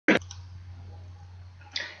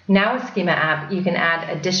Now with Schema App, you can add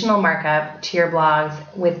additional markup to your blogs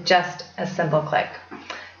with just a simple click.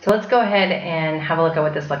 So let's go ahead and have a look at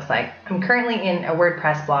what this looks like. I'm currently in a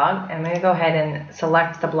WordPress blog, and I'm going to go ahead and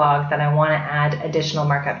select the blog that I want to add additional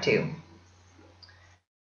markup to.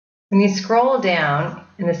 When you scroll down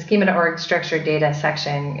in the Schema.org structured data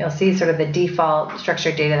section, you'll see sort of the default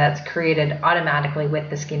structured data that's created automatically with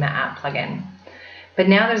the Schema App plugin. But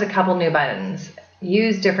now there's a couple new buttons.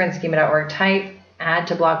 Use different Schema.org type, add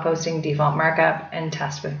to blog posting default markup, and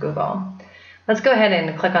test with Google. Let's go ahead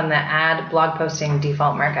and click on the add blog posting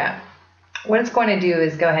default markup. What it's going to do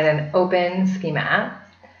is go ahead and open Schema App.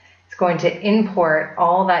 It's going to import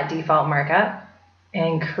all that default markup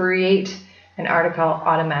and create an article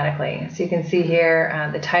automatically. So you can see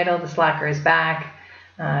here the title, the Slacker is back,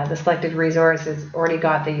 the selected resource has already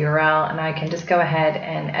got the URL, and I can just go ahead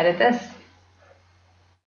and edit this.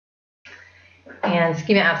 And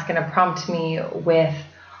Schema App's going to prompt me with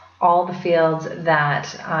all the fields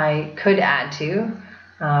that I could add to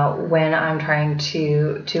when I'm trying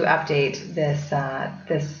to update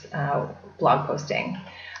this blog posting.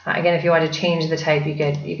 Again, if you want to change the type, you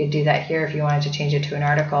could do that here if you wanted to change it to an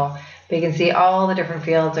article. But you can see all the different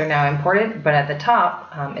fields are now imported, but at the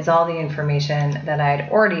top is all the information that I had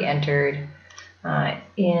already entered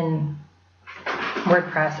in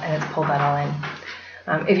WordPress, and it's pulled that all in.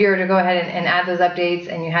 If you were to go ahead and add those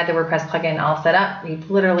updates and you had the WordPress plugin all set up, you'd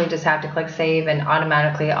literally just have to click save, and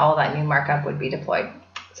automatically all that new markup would be deployed.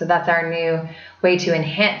 So that's our new way to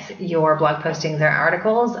enhance your blog postings or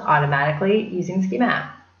articles automatically using Schema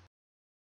App.